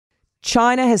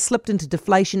China has slipped into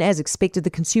deflation as expected.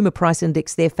 The consumer price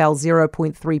index there fell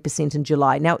 0.3% in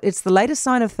July. Now, it's the latest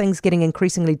sign of things getting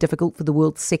increasingly difficult for the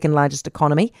world's second largest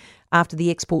economy after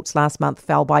the exports last month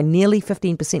fell by nearly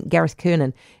 15%. Gareth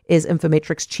Kiernan is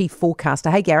Infometrics chief forecaster.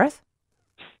 Hey, Gareth.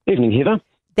 Evening, Heather.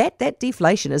 That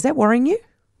deflation, is that worrying you?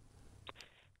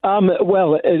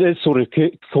 Well, it is sort of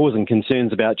causing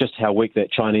concerns about just how weak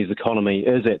that Chinese economy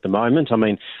is at the moment. I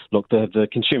mean, look, the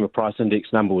consumer price index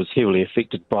number was heavily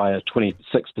affected by a 26%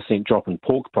 drop in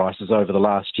pork prices over the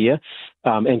last year,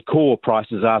 and core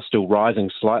prices are still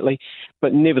rising slightly.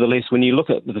 But nevertheless, when you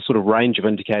look at the sort of range of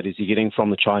indicators you're getting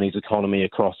from the Chinese economy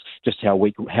across just how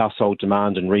weak household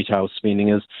demand and retail spending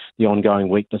is, the ongoing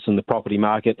weakness in the property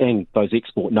market, and those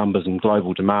export numbers and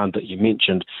global demand that you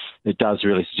mentioned, it does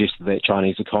really suggest that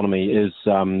Chinese economy is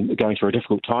going through a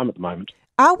difficult time at the moment.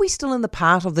 Are we still in the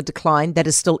part of the decline that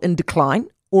is still in decline,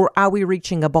 or are we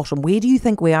reaching a bottom? Where do you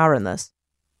think we are in this?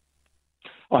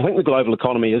 I think the global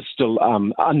economy is still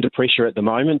under pressure at the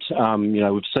moment.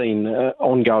 We've seen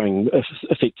ongoing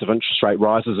effects of interest rate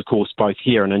rises, of course, both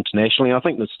here and internationally. I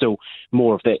think there's still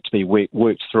more of that to be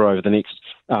worked through over the next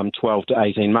 12 to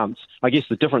 18 months. I guess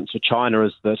the difference for China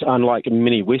is that, unlike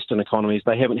many Western economies,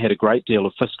 they haven't had a great deal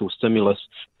of fiscal stimulus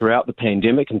throughout the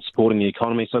pandemic and supporting the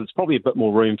economy. So there's probably a bit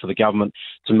more room for the government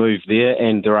to move there,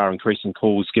 and there are increasing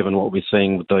calls given what we're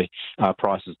seeing with the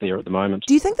prices there at the moment.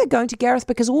 Do you think they're going to, Gareth?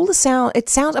 Because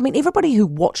everybody who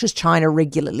watches China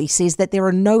regularly says that there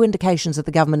are no indications that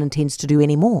the government intends to do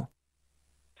any more.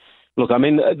 Look, I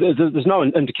mean, there's no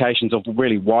indications of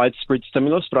really widespread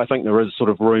stimulus, but I think there is sort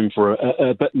of room for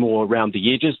a bit more around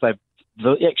the edges.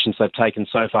 The actions they've taken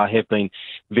so far have been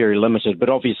very limited. But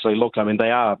obviously, look, I mean, they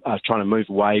are trying to move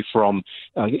away from,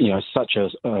 such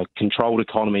a controlled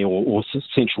economy or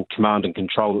central command and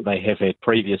control that they have had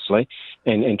previously,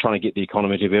 and trying to get the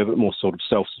economy to be a bit more sort of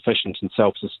self-sufficient and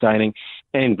self-sustaining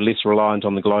and less reliant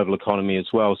on the global economy as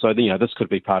well. So, this could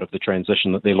be part of the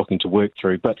transition that they're looking to work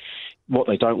through. But what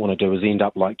they don't want to do is end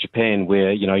up like Japan,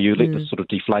 where, you let this sort of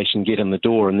deflation get in the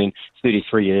door and then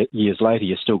 33 years later,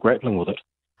 you're still grappling with it.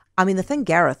 I mean, the thing,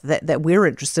 Gareth, that we're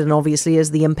interested in, obviously,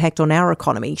 is the impact on our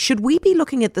economy. Should we be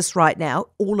looking at this right now,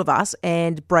 all of us,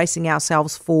 and bracing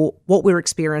ourselves for what we're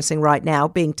experiencing right now,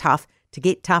 being tough, to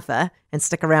get tougher and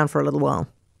stick around for a little while?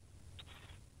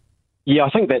 Yeah, I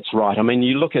think that's right. I mean,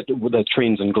 you look at the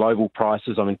trends in global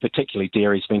prices. I mean, particularly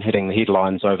dairy's been hitting the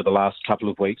headlines over the last couple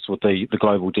of weeks with the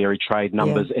global dairy trade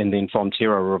numbers, and then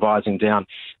Fonterra revising down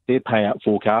their payout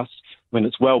forecasts. When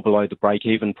it's well below the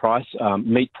break-even price,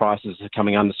 meat prices are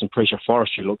coming under some pressure.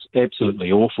 Forestry looks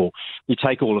absolutely awful. You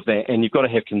take all of that, and you've got to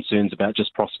have concerns about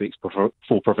just prospects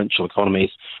for provincial economies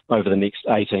over the next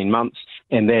 18 months,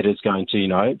 and that is going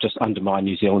to, just undermine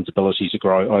New Zealand's ability to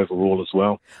grow overall as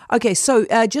well. Okay, so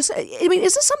is this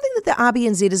something that the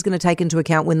RBNZ is going to take into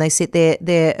account when they set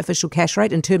their official cash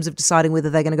rate in terms of deciding whether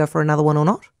they're going to go for another one or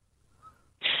not?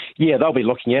 Yeah, they'll be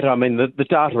looking at it. I mean, the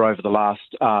data over the last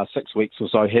 6 weeks or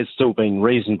so has still been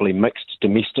reasonably mixed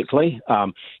domestically.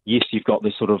 Yes, you've got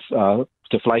this sort of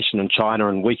deflation in China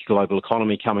and weak global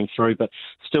economy coming through, but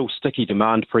still sticky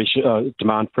demand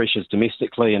pressures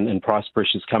domestically and price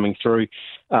pressures coming through.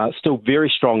 Still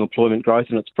very strong employment growth,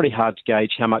 and it's pretty hard to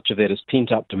gauge how much of that is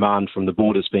pent-up demand from the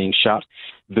borders being shut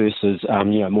versus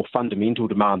more fundamental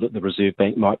demand that the Reserve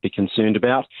Bank might be concerned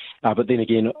about. But then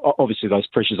again, obviously those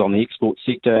pressures on the export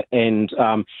sector and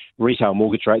retail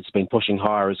mortgage rates have been pushing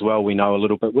higher as well, we know a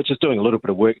little bit, which is doing a little bit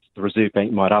of work the Reserve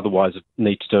Bank might otherwise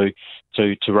need to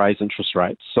do to raise interest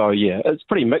rates. So, yeah, it's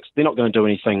pretty mixed. They're not going to do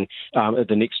anything at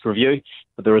the next review,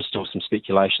 but there is still some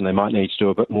speculation they might need to do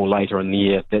a bit more later in the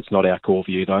year. That's not our core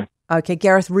view, though. Okay,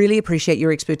 Gareth, really appreciate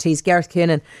your expertise. Gareth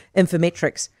Kiernan,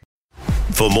 Infometrics.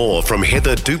 For more from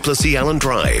Heather Duplessis Allen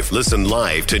Drive, listen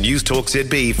live to News Talk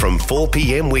ZB from 4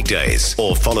 p.m. weekdays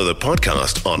or follow the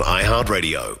podcast on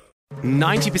iHeartRadio.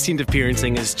 90% of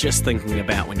parenting is just thinking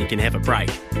about when you can have a break.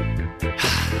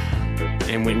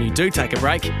 And when you do take a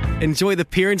break, enjoy the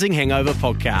Parenting Hangover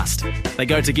podcast. They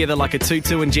go together like a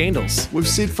tutu and jandals. We've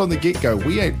said from the get-go,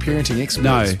 we ain't parenting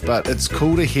experts, but it's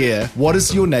cool to hear, what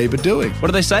is your neighbour doing? What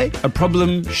do they say? A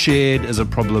problem shared is a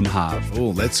problem halved.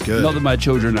 Oh, that's good. Not that my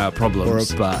children are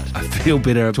problems, but I feel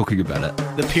better talking about it.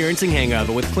 The Parenting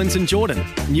Hangover with Clinton Jordan.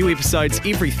 New episodes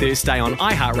every Thursday on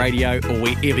iHeartRadio or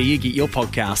wherever you get your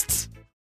podcasts.